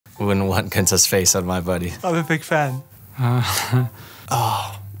Wouldn't want Kenta's face on my body. I'm a big fan.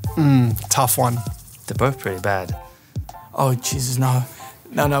 Tough one. They're both pretty bad. Oh, Jesus, no.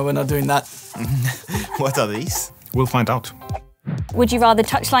 No, we're not doing that. What are these? We'll find out. Would you rather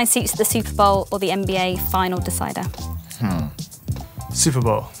touchline seats at the Super Bowl or the NBA final decider? Super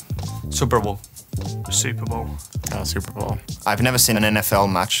Bowl. Super Bowl. Super Bowl. Super Bowl. I've never seen an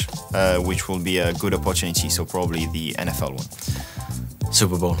NFL match, which will be a good opportunity, so probably the NFL one.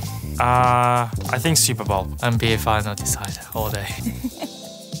 Super Bowl. I think Super Bowl. NBA final decider all day.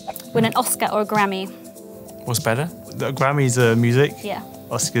 Win an Oscar or a Grammy? What's better? The Grammy's music. Yeah.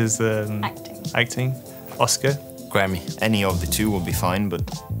 Oscar's acting. Oscar. Grammy. Any of the two will be fine, but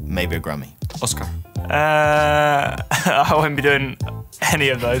maybe a Grammy. Oscar. I won't be doing any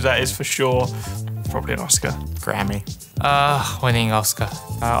of those, that is for sure. Probably an Oscar. Grammy. Winning Oscar.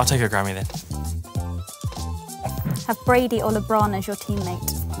 I'll take a Grammy then. Have Brady or LeBron as your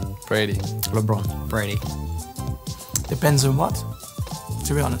teammate? Brady. LeBron. Brady. Depends on what,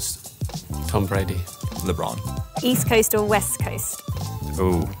 to be honest. Tom Brady. LeBron. East Coast or West Coast?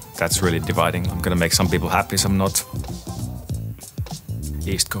 Oh, that's really dividing. I'm gonna make some people happy, some not.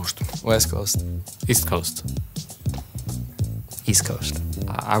 East Coast. West Coast. East Coast. East Coast.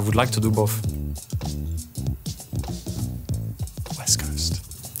 I would like to do both. West Coast.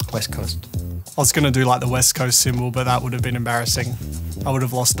 West Coast. I was going to do like the West Coast symbol, but that would have been embarrassing. I would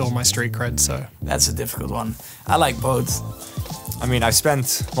have lost all my street cred, so. That's a difficult one. I like both. I mean, I've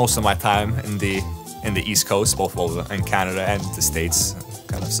spent most of my time in the East Coast, both over in Canada and the States,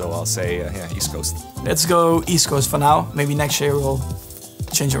 kind of. So I'll say, yeah, East Coast. Let's go East Coast for now. Maybe next year we'll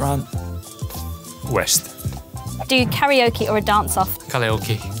change around. West. Do karaoke or a dance-off?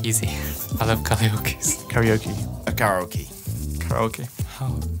 Karaoke. Easy. I love karaoke. Karaoke. A karaoke. Karaoke.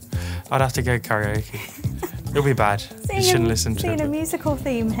 Oh. I'd have to go karaoke. It'll be bad. You shouldn't listen to it. Seeing a musical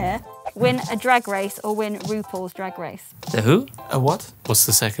theme here. Win a drag race or win RuPaul's Drag Race? The who? A what? What's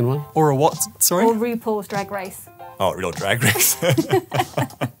the second one? Or a what, sorry? Or RuPaul's Drag Race. Oh, real drag race. I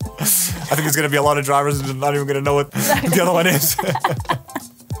think there's going to be a lot of drivers who are not even going to know what the other one is.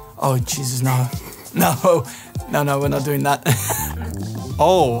 Oh, Jesus, no. No, we're not doing that.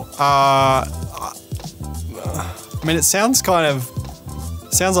 I mean, it sounds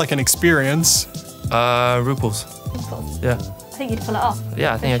like an experience. RuPaul's. RuPaul's. Yeah. I think you'd pull it off.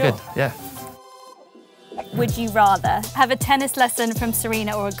 Yeah, I think I could. Yeah. Would you rather have a tennis lesson from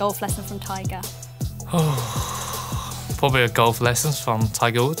Serena or a golf lesson from Tiger? Probably a golf lessons from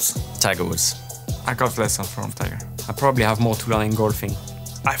Tiger Woods. Tiger Woods. A golf lesson from Tiger. I probably have more to learn in golfing.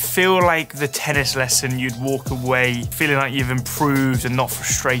 I feel like the tennis lesson, you'd walk away feeling like you've improved and not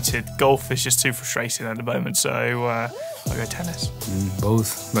frustrated. Golf is just too frustrating at the moment, so I'll go tennis.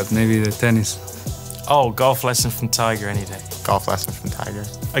 Both, but maybe the tennis. Oh, golf lesson from Tiger any day. Golf lesson from Tiger.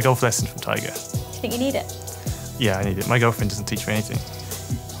 A golf lesson from Tiger. Do you think you need it? Yeah, I need it. My girlfriend doesn't teach me anything.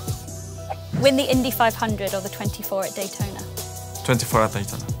 Win the Indy 500 or the 24 at Daytona? 24 at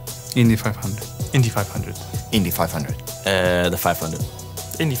Daytona. Indy 500. Indy 500. Indy 500. The 500.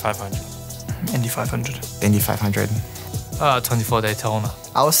 Indy 500. Indy 500. Indy 500. 24 Daytona.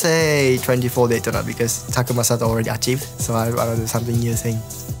 I would say 24 Daytona because Takuma Sato already achieved, so I will do something new thing.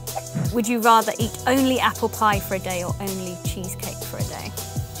 Would you rather eat only apple pie for a day or only cheesecake for a day?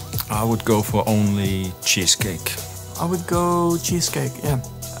 I would go for only cheesecake. I would go cheesecake, yeah.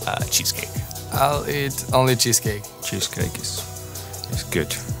 Cheesecake. I'll eat only cheesecake. Cheesecake is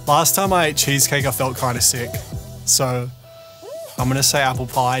good. Last time I ate cheesecake, I felt kind of sick. So I'm going to say apple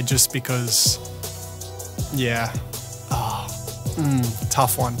pie just because, yeah.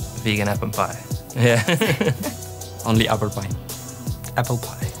 Tough one. Vegan apple pie. Yeah. Only apple pie. Apple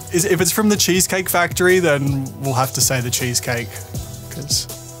pie. If it's from the Cheesecake Factory, then we'll have to say the cheesecake. Because,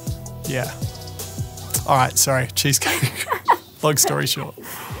 yeah. All right, sorry, cheesecake. Long story short.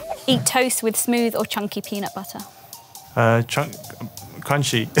 Eat toast with smooth or chunky peanut butter?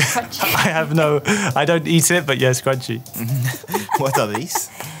 Crunchy. I don't eat it, but yes, crunchy. What are these?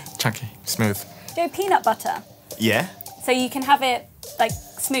 Chunky. Smooth. Do peanut butter. Yeah? So you can have it like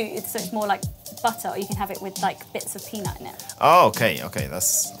smooth, so it's more like butter, or you can have it with like bits of peanut in it. Oh, okay.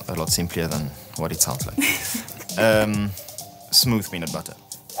 That's a lot simpler than what it sounds like. Smooth peanut butter.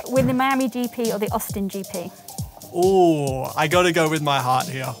 With the Miami GP or the Austin GP? Oh, I got to go with my heart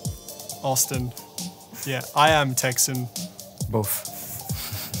here. Austin. Yeah, I am Texan. Both.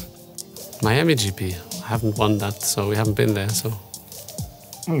 Miami GP. I haven't won that, so we haven't been there, so.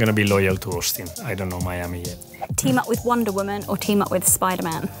 I'm gonna be loyal to Austin. I don't know Miami yet. Team up with Wonder Woman or team up with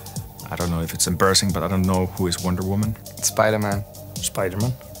Spider-Man? I don't know if it's embarrassing, but I don't know who is Wonder Woman. Spider-Man.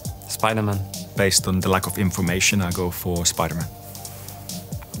 Spider-Man. Spider-Man. Based on the lack of information, I go for Spider-Man.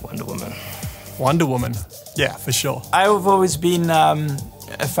 Wonder Woman. Wonder Woman. Yeah, for sure. I've always been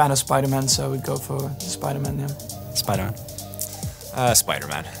a fan of Spider-Man, so I would go for Spider-Man, yeah. Spider-Man.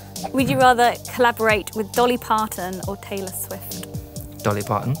 Spider-Man. Would you rather collaborate with Dolly Parton or Taylor Swift? Dolly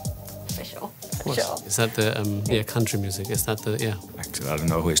Parton. For sure. Is that the country music? Is that the Actually, I don't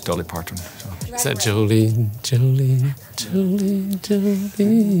know who is Dolly Parton. So. Is that Jolene, Jolene, Jolene,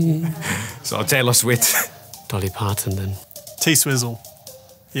 Jolene? So Taylor Swift. Dolly Parton then. T-Swizzle.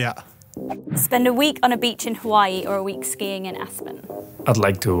 Yeah. Spend a week on a beach in Hawaii or a week skiing in Aspen? I'd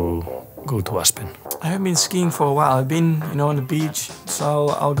like to go to Aspen. I haven't been skiing for a while. I've been, on the beach, so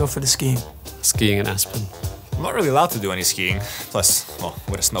I'll go for the skiing. Skiing in Aspen. I'm not really allowed to do any skiing. Plus, well,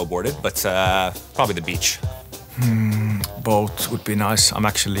 would have snowboarded, but probably the beach. Both would be nice. I'm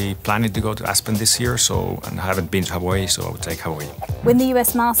actually planning to go to Aspen this year, and I haven't been to Hawaii, so I would take Hawaii. Win the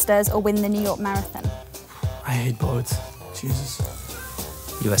US Masters or win the New York Marathon? I hate both. Jesus.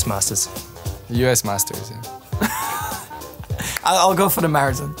 US Masters. US Masters, yeah. I'll go for the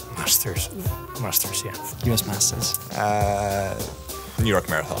marathon. Masters, yeah. US Masters. New York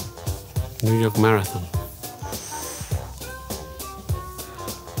Marathon. New York Marathon.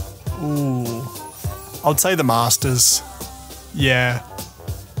 Ooh. I'd say the Masters. Yeah.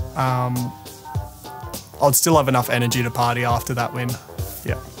 I'd still have enough energy to party after that win.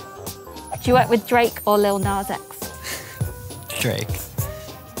 Yeah. Do you work with Drake or Lil Nas X? Drake.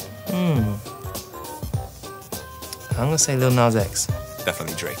 I'm gonna say Lil Nas X.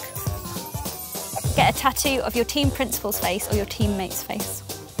 Definitely Drake. Get a tattoo of your team principal's face or your teammate's face?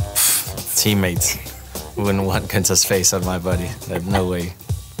 Teammates. Wouldn't want Kenta's face on my body. No way.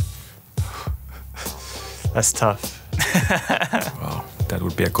 That's tough. Wow, that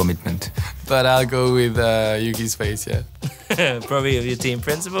would be a commitment. But I'll go with Yuki's face, yeah. Probably of your team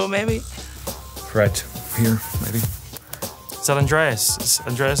principal, maybe? Right here, maybe. Is that Andreas? Is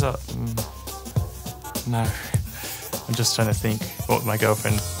Andreas up? No. I'm just trying to think what my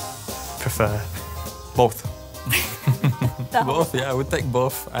girlfriend prefer. Both. Both, yeah, I would take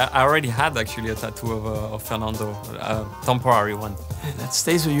both. I already had actually a tattoo of Fernando, a temporary one. That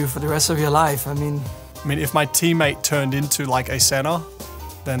stays with you for the rest of your life. I mean, if my teammate turned into like a center,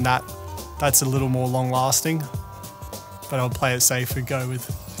 then that's a little more long-lasting. But I'll play it safe and go with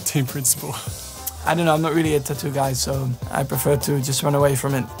team principal. I don't know, I'm not really a tattoo guy, so I prefer to just run away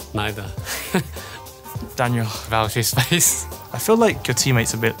from it. Neither. Daniel. Valshi's face. I feel like your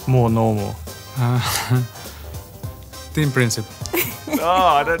teammate's a bit more normal. Team principal.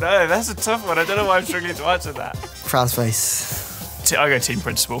 Oh, I don't know. That's a tough one. I don't know why I'm struggling to answer that. Crowd's face. I go team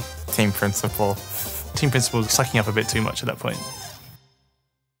principal. Team principal. Team principal sucking up a bit too much at that point.